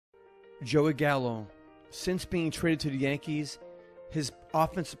Joey Gallo, since being traded to the Yankees, his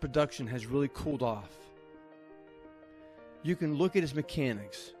offensive production has really cooled off. You can look at his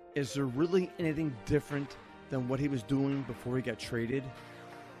mechanics. Is there really anything different than what he was doing before he got traded?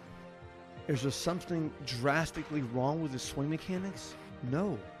 Is there something drastically wrong with his swing mechanics?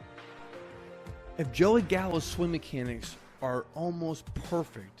 No. If Joey Gallo's swing mechanics are almost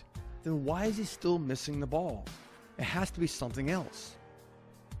perfect, then why is he still missing the ball? It has to be something else.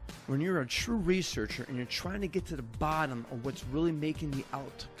 When you're a true researcher and you're trying to get to the bottom of what's really making the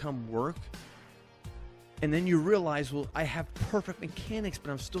outcome work, and then you realize, well, I have perfect mechanics,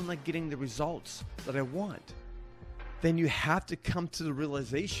 but I'm still not getting the results that I want, then you have to come to the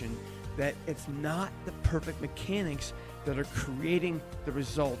realization that it's not the perfect mechanics that are creating the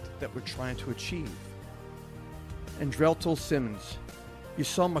result that we're trying to achieve. Andrelton Simmons, you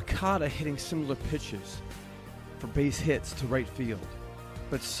saw Makata hitting similar pitches for base hits to right field.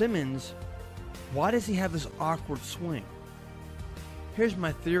 But Simmons, why does he have this awkward swing? Here's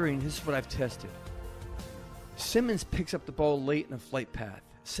my theory, and this is what I've tested. Simmons picks up the ball late in a flight path.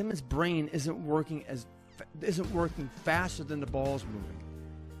 Simmons' brain isn't working faster than the ball is moving.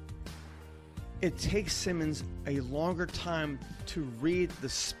 It takes Simmons a longer time to read the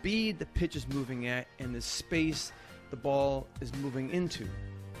speed the pitch is moving at and the space the ball is moving into.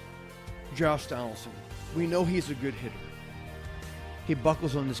 Josh Donaldson, we know he's a good hitter. He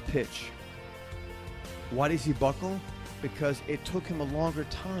buckles on this pitch. Why does he buckle? Because it took him a longer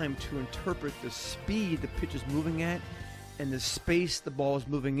time to interpret the speed the pitch is moving at and the space the ball is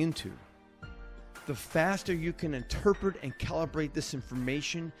moving into. The faster you can interpret and calibrate this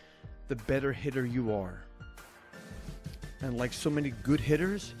information, the better hitter you are. And like so many good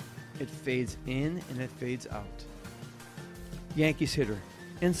hitters, it fades in and it fades out. Yankees hitter,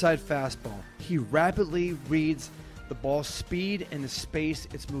 inside fastball. He rapidly reads the ball's speed and the space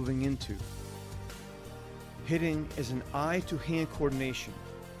it's moving into. Hitting is an eye-to-hand coordination.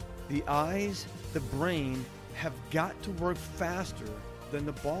 The eyes, the brain, have got to work faster than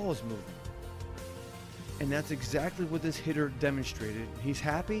the ball is moving. And that's exactly what this hitter demonstrated. He's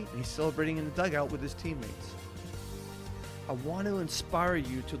happy and he's celebrating in the dugout with his teammates. I want to inspire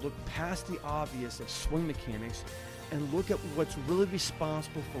you to look past the obvious of swing mechanics and look at what's really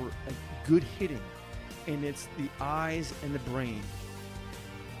responsible for a good hitting. And it's the eyes and the brain.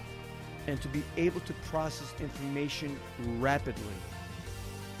 And to be able to process information rapidly.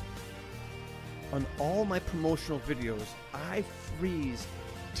 On all my promotional videos, I freeze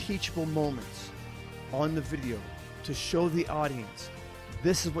teachable moments on the video to show the audience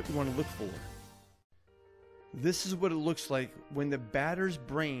this is what you want to look for. This is what it looks like when the batter's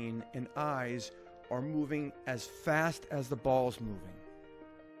brain and eyes are moving as fast as the ball is moving.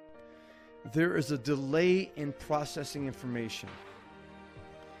 There is a delay in processing information.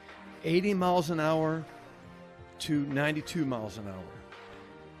 80 miles an hour to 92 miles an hour.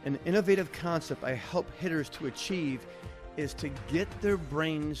 An innovative concept I help hitters to achieve is to get their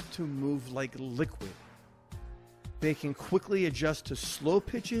brains to move like liquid. They can quickly adjust to slow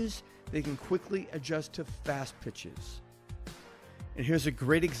pitches. They can quickly adjust to fast pitches. And here's a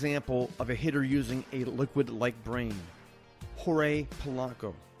great example of a hitter using a liquid-like brain. Jorge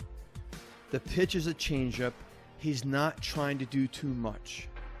Polanco. The pitch is a changeup. He's not trying to do too much.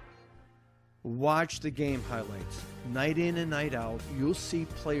 Watch the game highlights. Night in and night out, you'll see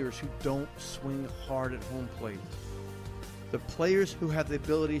players who don't swing hard at home plate. The players who have the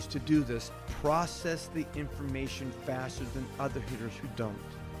abilities to do this process the information faster than other hitters who don't.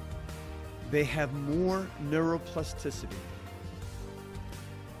 They have more neuroplasticity.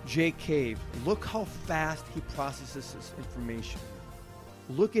 Jay Cave, look how fast he processes this information.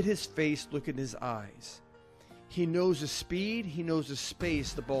 Look at his face, look at his eyes. He knows the speed, he knows the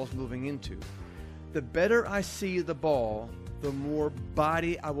space the ball's moving into. The better I see the ball, the more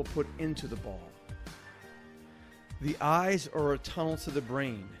body I will put into the ball. The eyes are a tunnel to the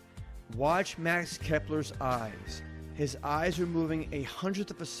brain. Watch Max Kepler's eyes. His eyes are moving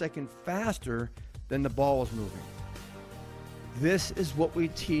 1/100th of a second faster than the ball is moving. This is what we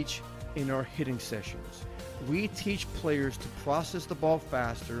teach in our hitting sessions. We teach players to process the ball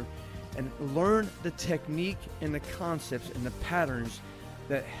faster and learn the technique and the concepts and the patterns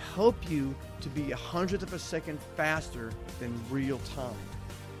that help you to be 1/100th of a second faster than real time.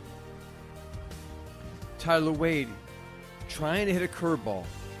 Tyler Wade, trying to hit a curveball.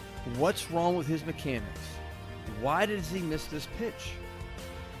 What's wrong with his mechanics? Why does he miss this pitch?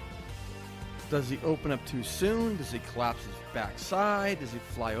 Does he open up too soon? Does he collapse his backside? Does he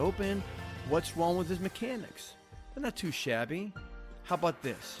fly open? What's wrong with his mechanics? They're not too shabby. How about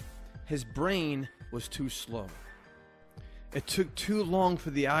this? His brain was too slow. It took too long for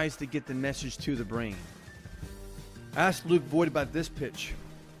the eyes to get the message to the brain. Ask Luke Voigt about this pitch.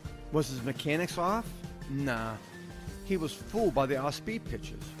 Was his mechanics off? Nah. He was fooled by the off-speed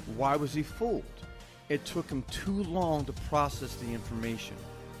pitches. Why was he fooled? It took him too long to process the information.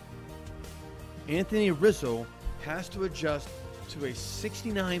 Anthony Rizzo has to adjust to a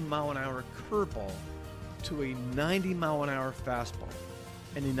 69-mile-an-hour curveball to a 90-mile-an-hour fastball.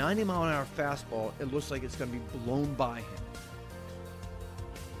 And the 90-mile-an-hour fastball, it looks like it's going to be blown by him.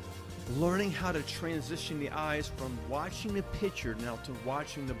 Learning how to transition the eyes from watching the pitcher now to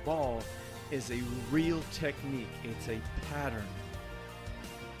watching the ball is a real technique. It's a pattern.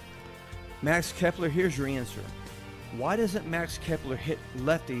 Max Kepler, here's your answer. Why doesn't Max Kepler hit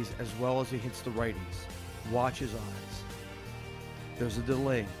lefties as well as he hits the righties? Watch his eyes. There's a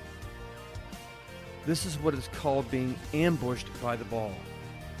delay. This is what is called being ambushed by the ball.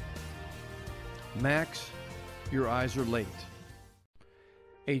 Max, your eyes are late.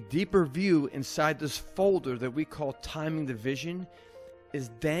 A deeper view inside this folder that we call timing the vision is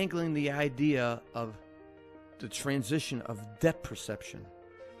dangling the idea of the transition of depth perception.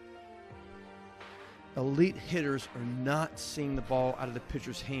 Elite hitters are not seeing the ball out of the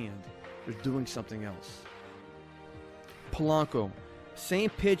pitcher's hand. They're doing something else. Polanco, same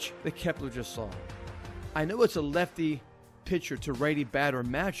pitch that Kepler just saw. I know it's a lefty pitcher to righty batter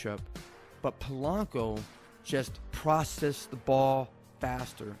matchup, but Polanco just processed the ball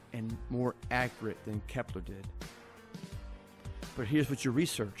faster and more accurate than Kepler did. But here's what you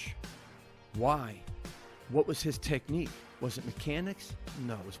research. Why? What was his technique? Was it mechanics?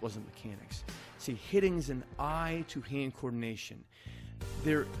 No, it wasn't mechanics. See, hitting is an eye-to-hand coordination.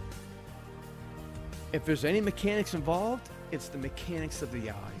 If there's any mechanics involved, it's the mechanics of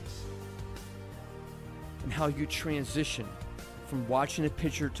the eyes and how you transition from watching a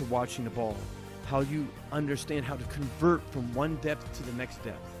pitcher to watching the ball, how you understand how to convert from one depth to the next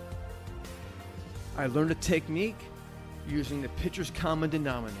depth. I learned a technique using the pitcher's common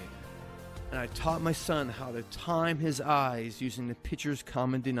denominator, and I taught my son how to time his eyes using the pitcher's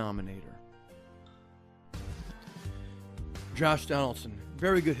common denominator. Josh Donaldson,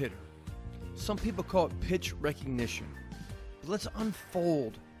 very good hitter. Some people call it pitch recognition. But let's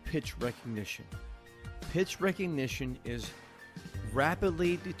unfold pitch recognition. Pitch recognition is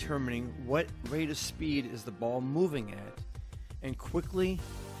rapidly determining what rate of speed is the ball moving at and quickly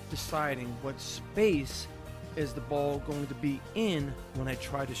deciding what space is the ball going to be in when I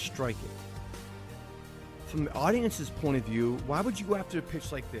try to strike it. From the audience's point of view, why would you go after a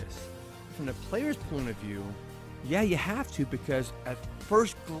pitch like this? From the player's point of view, yeah, you have to, because at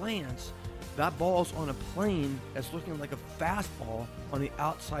first glance, that ball's on a plane that's looking like a fastball on the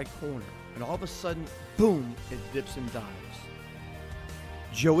outside corner. And all of a sudden, boom, it dips and dives.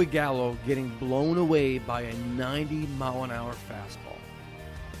 Joey Gallo getting blown away by a 90-mile-an-hour fastball.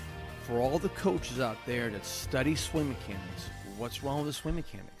 For all the coaches out there that study swing mechanics, what's wrong with the swing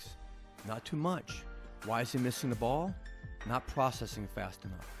mechanics? Not too much. Why is he missing the ball? Not processing fast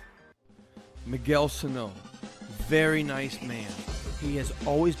enough. Miguel Sano, very nice man. He has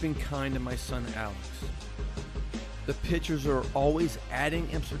always been kind to my son Alex. The pitchers are always adding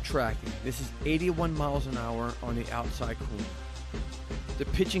and subtracting. This is 81 miles an hour on the outside corner. The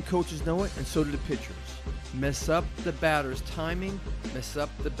pitching coaches know it, and so do the pitchers. Mess up the batter's timing, mess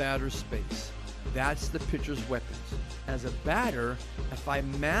up the batter's space. That's the pitcher's weapons. As a batter, if I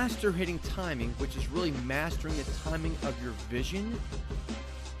master hitting timing, which is really mastering the timing of your vision,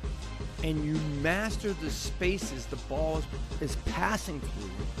 and you master the spaces the ball is passing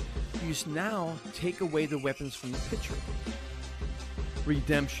through, you now take away the weapons from the pitcher.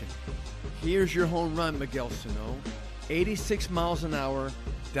 Redemption. Here's your home run, Miguel Sano. 86 miles an hour,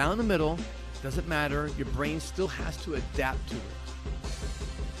 down the middle, doesn't matter, your brain still has to adapt to it.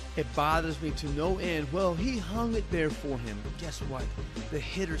 It bothers me to no end. Well, he hung it there for him. Guess what? The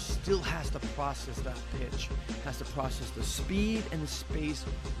hitter still has to process that pitch, has to process the speed and the space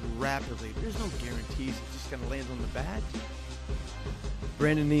rapidly. There's no guarantees it's just going to land on the bat.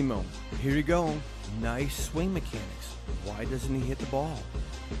 Brandon Nemo, here you go. Nice swing mechanics. Why doesn't he hit the ball?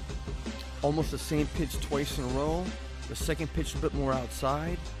 Almost the same pitch twice in a row. The second pitch a bit more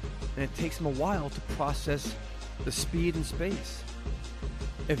outside, and it takes him a while to process the speed and space.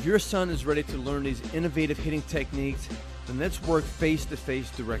 If your son is ready to learn these innovative hitting techniques, then let's work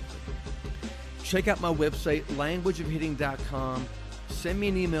face-to-face directly. Check out my website, languageofhitting.com. Send me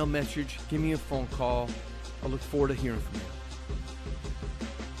an email message, give me a phone call. I look forward to hearing from you.